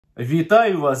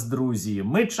Вітаю вас, друзі!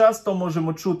 Ми часто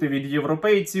можемо чути від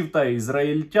європейців та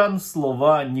ізраїльтян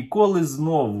слова «ніколи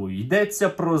знову». Йдеться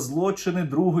про злочини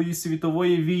Другої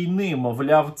світової війни.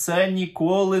 Мовляв, це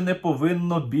ніколи не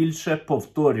повинно більше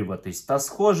повторюватись. Та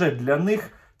схоже, для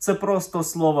них це просто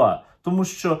слова. Тому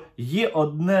що є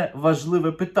одне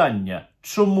важливе питання.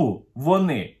 Чому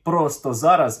вони просто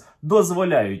зараз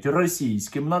дозволяють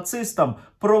російським нацистам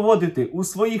проводити у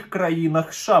своїх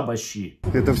країнах шабаші?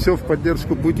 Це все в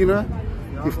підтримку Путіна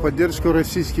і в підтримку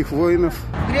російських воїнів.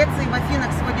 В Греції, в Афінах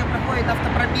сьогодні проходить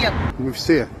автопробіг. Ми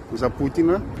всі за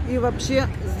Путіна. І взагалі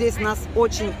здесь нас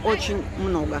дуже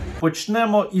много.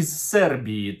 Почнемо із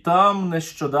Сербії. Там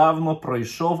нещодавно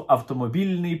пройшов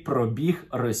автомобільний пробіг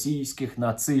російських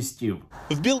нацистів.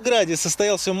 В Белграде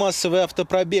состоялся массовый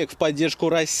автопробег в поддержку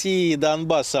России и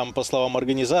Донбасса. По словам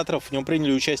организаторов, в нем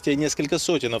приняли участие несколько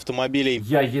сотен автомобилей.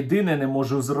 Я єдине не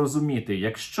можу зрозуміти,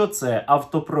 якщо це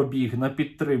автопробіг на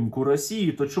підтримку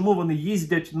Росії, то чому вони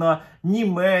їздять на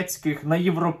німецьких, на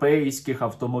європейських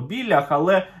автомобілях,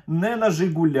 але не на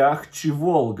Жигулях чи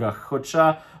Волгах?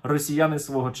 Хоча росіяни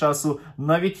свого часу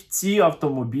навіть ці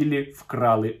автомобілі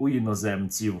вкрали у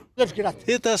іноземців.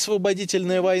 Это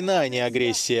освободительная война, а не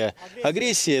агрессия.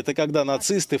 Агрессия – это когда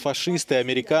нацисты, фашисты,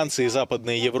 американцы и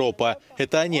Западная Европа.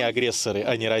 Это они агрессоры,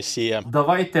 а не Россия.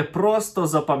 Давайте просто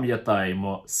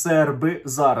запам'ятаємо. Серби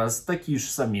зараз такі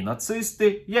ж самі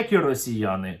нацисти, як і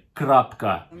росіяни.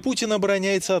 Крапка. Путин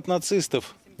обороняется от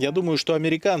нацистов. Я думаю, что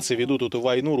американцы ведут эту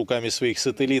войну руками своих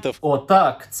сателлитов.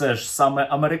 Отак, це ж саме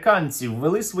американці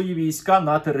ввели свої війська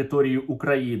на територію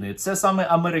України. Це саме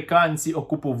американці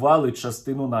окупували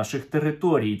частину наших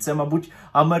територій. Це, мабуть,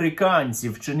 американці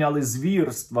вчиняли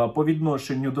звірства по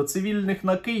відношенню до цивільних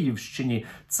на Київщині.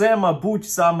 Це, мабуть,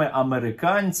 саме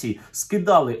американці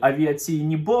скидали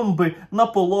авіаційні бомби на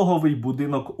пологовий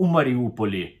будинок у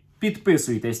Маріуполі.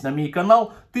 Підписуйтесь на мій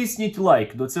канал, тисніть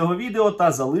лайк до цього відео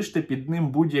та залиште під ним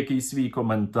будь-який свій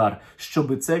коментар,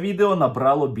 щоб це відео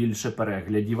набрало більше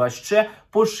переглядів. А ще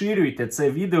поширюйте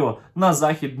це відео на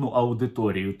західну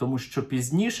аудиторію, тому що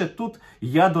пізніше тут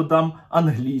я додам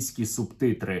англійські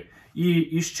субтитри.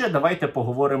 І ще давайте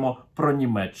поговоримо про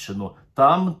Німеччину.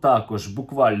 Там також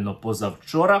буквально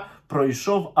позавчора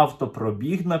пройшов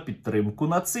автопробіг на підтримку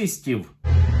нацистів.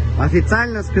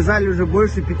 Офіційно сказали, вже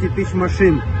більше 5000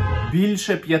 машин.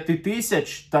 Більше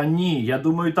 5000? Та ні, я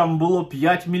думаю, там було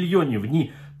 5 мільйонів.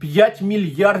 Ні, 5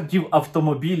 мільярдів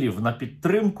автомобілів на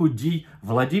підтримку дій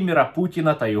Владимира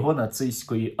Путіна та його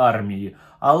нацистської армії.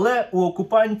 Але у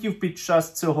окупантів під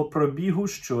час цього пробігу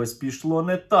щось пішло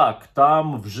не так.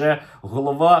 Там вже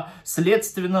голова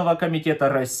Слідственного комітету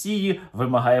Росії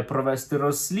вимагає провести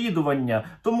розслідування,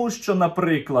 тому що,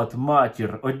 наприклад,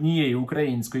 матір однієї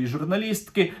української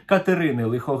журналістки Катерини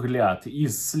Лихогляд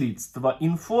із Слідства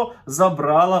Інфо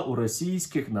забрала у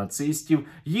російських нацистів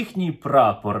їхній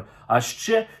прапор. А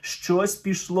ще щось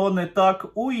пішло не так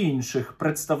у інших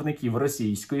представників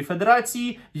Російської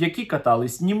Федерації, які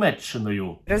катались Німеччиною.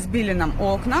 Разбили нам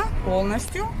окна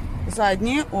полностью,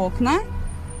 задние окна.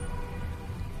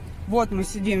 Вот мы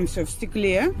сидим все в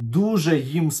стекле. Дуже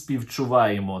їм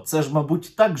співчуваємо. Це ж,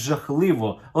 мабуть, так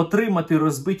жахливо отримати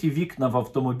розбиті вікна в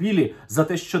автомобілі за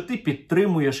те, що ти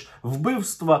підтримуєш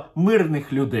вбивства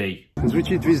мирних людей.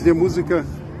 Звучить везде музика,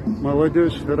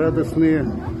 молодежь радостные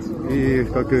и,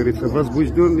 как говорится,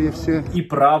 возбужденные все. І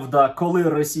правда, коли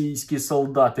російські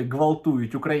солдати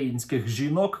гвалтують українських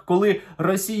жінок, коли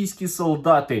російські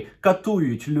солдати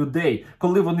катують людей,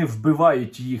 коли вони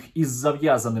вбивають їх із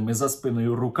зав'язаними за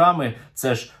спиною руками,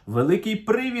 це ж великий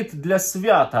привід для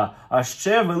свята, а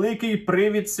ще великий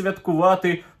привід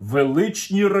святкувати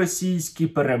величні російські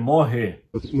перемоги.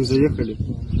 Вот мы заехали,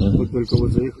 вот только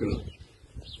вот заехали,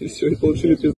 и все, и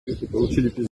получили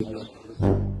пизду,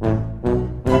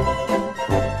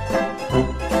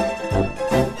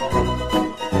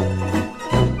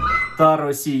 Та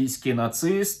російські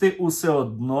нацисти усе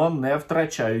одно не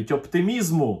втрачають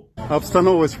оптимізму.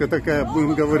 Обстановочка такая,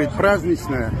 будем говорить,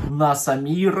 праздничная. На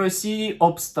самій Росії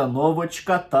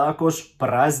обстановочка також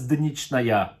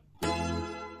праздничная.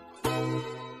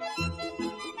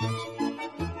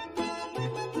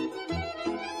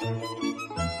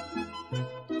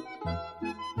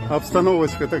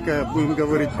 Обстановочка такая, будем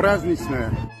говорить,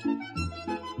 праздничная.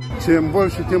 Чем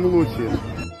больше, тем лучше.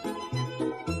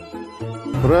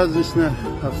 Праздничная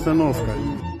обстановка.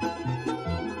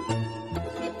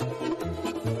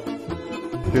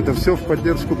 Это все в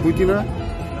поддержку Путина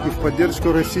и в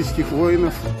поддержку российских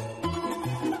воинов.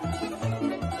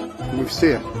 Мы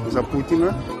все за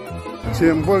Путина.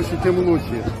 Чим більше, тим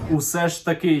лучше. Усе ж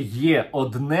таки є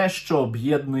одне, що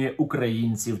об'єднує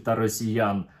українців та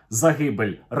росіян.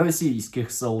 Загибель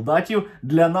російських солдатів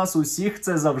для нас усіх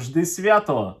це завжди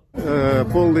свято.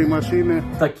 Полные машины.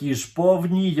 Такі ж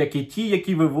повні, як і ті,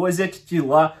 які вивозять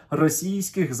тіла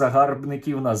російських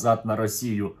загарбників назад на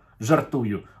Росію.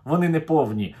 Жартую, вони не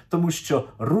повні, тому що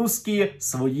русські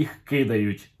своїх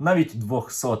кидають, навіть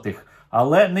 200-х.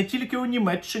 Але не тільки у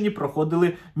Німеччині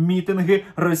проходили мітинги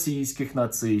російських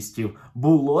нацистів.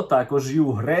 Було також і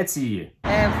у Греції.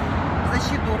 В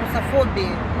защиту русофобії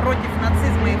проти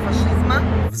нацизму і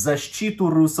фашизму. В защиту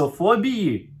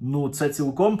русофобії? Ну, це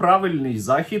цілком правильний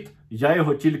захід. Я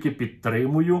його тільки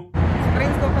підтримую. З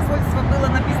українського посольства було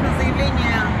написано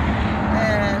заявлення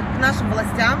к нашим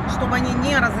властям, щоб вони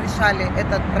не розрішали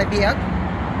цей пробіг.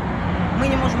 Ми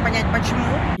не можемо зрозуміти, чому.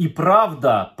 І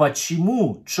правда,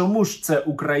 почему? Чому ж це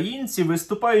українці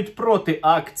виступають проти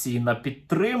акції на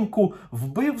підтримку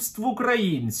вбивств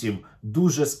українців?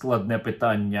 Дуже складне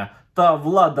питання. Та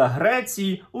влада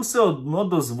Греції усе одно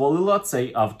дозволила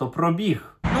цей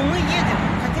автопробіг. Ну, ми їдемо,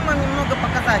 хочемо вам немного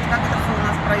показати, як це все у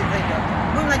нас пройде.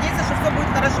 Будемо сподіватися, що все буде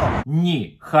хорошо.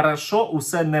 Ні, хорошо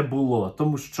усе не було,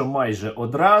 тому що майже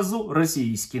одразу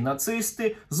російські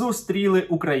нацисти зустріли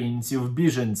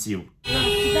українців-біженців.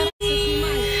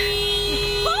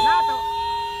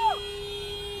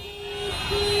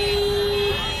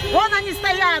 Вон вони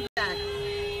стоять!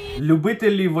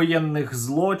 Любителі воєнних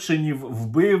злочинів,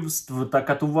 вбивств та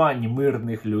катувань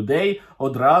мирних людей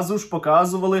одразу ж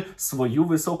показували свою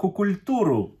високу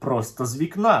культуру просто з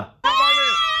вікна.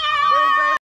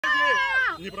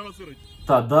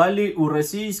 Та далі у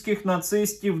російських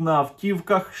нацистів на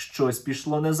автівках щось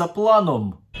пішло не за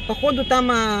планом. Походу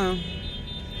там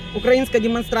українська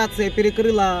демонстрація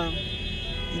перекрила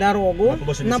дорогу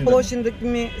на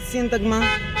площади Синтагма,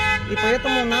 і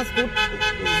тому у нас тут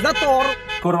затор.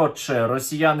 Коротше,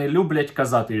 росіяни люблять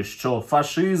казати, що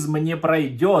фашизм не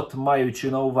пройде,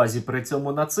 маючи на увазі при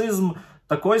цьому нацизм.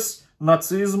 Так ось,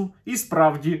 нацизм і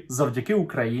справді завдяки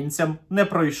українцям не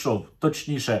пройшов,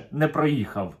 точніше, не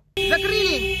проїхав.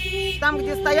 Закрили там,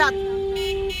 де стоять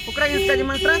українська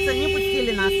демонстрація, не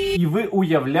пустили нас. І ви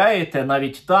уявляєте,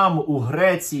 навіть там, у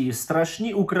Греції,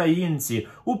 страшні українці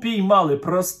упіймали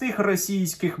простих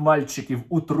російських мальчиків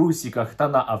у трусиках та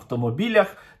на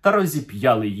автомобілях та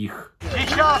розіп'яли їх.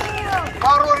 Сейчас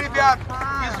пару ребят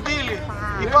избили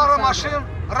и пару машин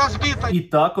разбито. І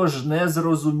також не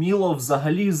зрозуміло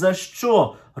взагалі за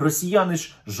що. Росіяни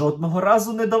ж жодного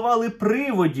разу не давали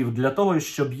приводів для того,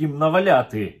 щоб їм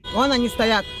наваляти. Вон вони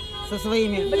стоять зі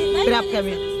своїми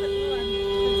тряпками.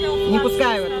 Не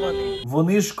пускають. Вот.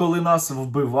 Вони ж, коли нас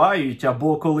вбивають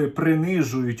або коли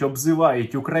принижують,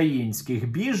 обзивають українських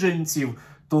біженців,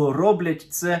 то роблять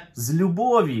це з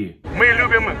любові. Ми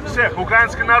любимо всіх,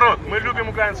 український народ, ми любимо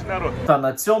український народ. Та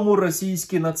на цьому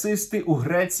російські нацисти у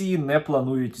Греції не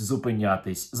планують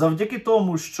зупинятись. Завдяки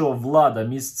тому, що влада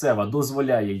місцева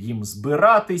дозволяє їм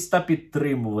збиратись та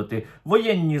підтримувати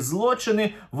воєнні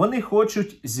злочини, вони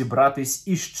хочуть зібратись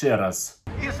іще раз.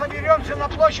 И соберемся на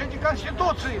площади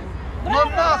Конституции, но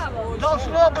нас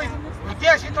должно быть в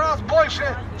 10 раз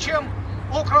больше, чем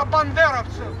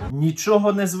укробандеровців.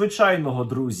 Нічого незвичайного,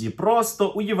 друзі. Просто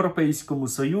у Європейському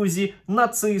Союзі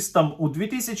нацистам у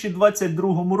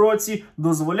 2022 році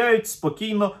дозволяють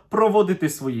спокійно проводити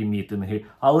свої мітинги.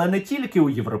 Але не тільки у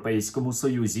Європейському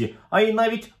Союзі, а й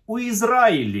навіть у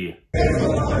Ізраїлі.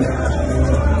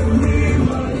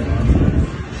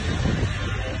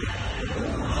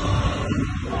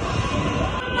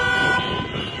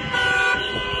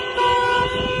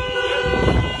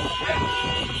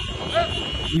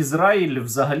 Ізраїль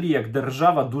взагалі як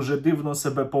держава дуже дивно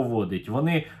себе поводить.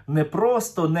 Вони не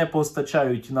просто не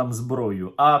постачають нам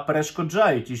зброю, а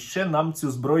перешкоджають іще нам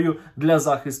цю зброю для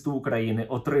захисту України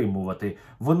отримувати.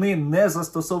 Вони не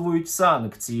застосовують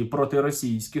санкції проти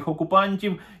російських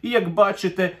окупантів. І як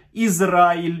бачите,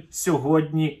 Ізраїль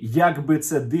сьогодні, як би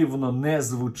це дивно не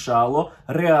звучало,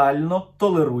 реально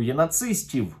толерує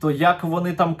нацистів. То як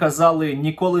вони там казали,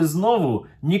 ніколи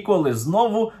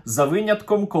знову, за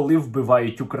винятком, коли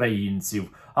вбивають українців.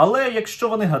 Але якщо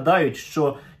вони гадають,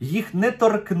 що їх не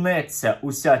торкнеться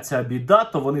уся ця біда,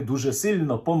 то вони дуже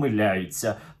сильно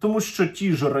помиляються. Тому що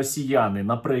ті ж росіяни,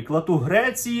 наприклад, у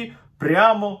Греції,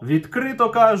 прямо, відкрито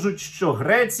кажуть, що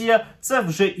Греція – це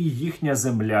вже і їхня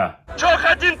земля. Що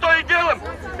хотим, то і делаем.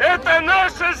 Це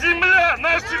наша земля,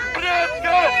 наших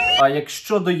предків. А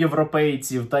якщо до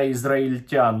європейців та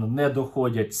ізраїльтян не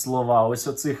доходять слова ось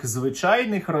оцих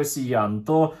звичайних росіян,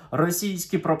 то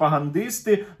російські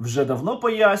пропагандисти вже давно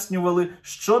пояснювали,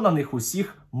 що на них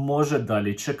усіх може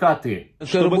далі чекати.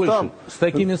 Чтобы там... С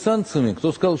такими санкциями,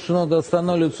 кто сказал, что надо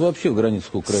останавливаться вообще в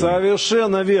границах Украины?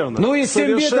 Совершенно верно. Ну и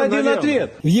 7 лет один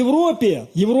ответ. В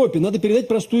Европе надо передать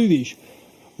простую вещь.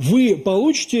 Вы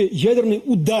получите ядерный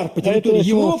удар по территории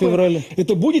Европы,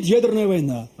 это будет ядерная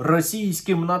война.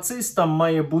 Російським нацистам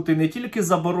має бути не тільки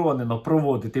заборонено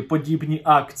проводити подібні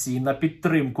акції на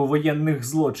підтримку воєнних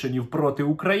злочинів проти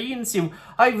українців,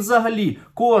 а й взагалі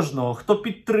кожного, хто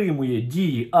підтримує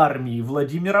дії армії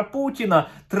Владіміра Путіна,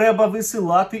 треба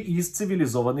висилати із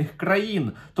цивілізованих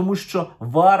країн, тому що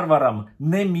варварам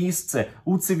не місце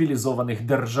у цивілізованих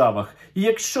державах. І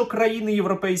якщо країни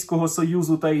Європейського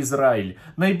Союзу та Ізраїль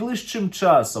найближчим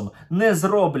часом не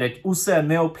зроблять усе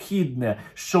необхідне,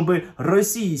 щоб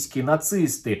російські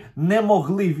нацисти не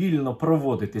могли вільно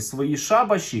проводити свої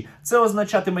шабаші, це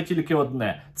означатиме тільки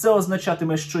одне. Це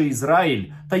означатиме, що Ізраїль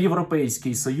та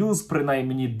Європейський Союз,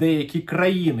 принаймні деякі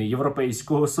країни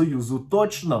Європейського Союзу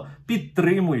точно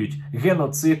підтримують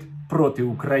геноцид проти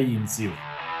українців.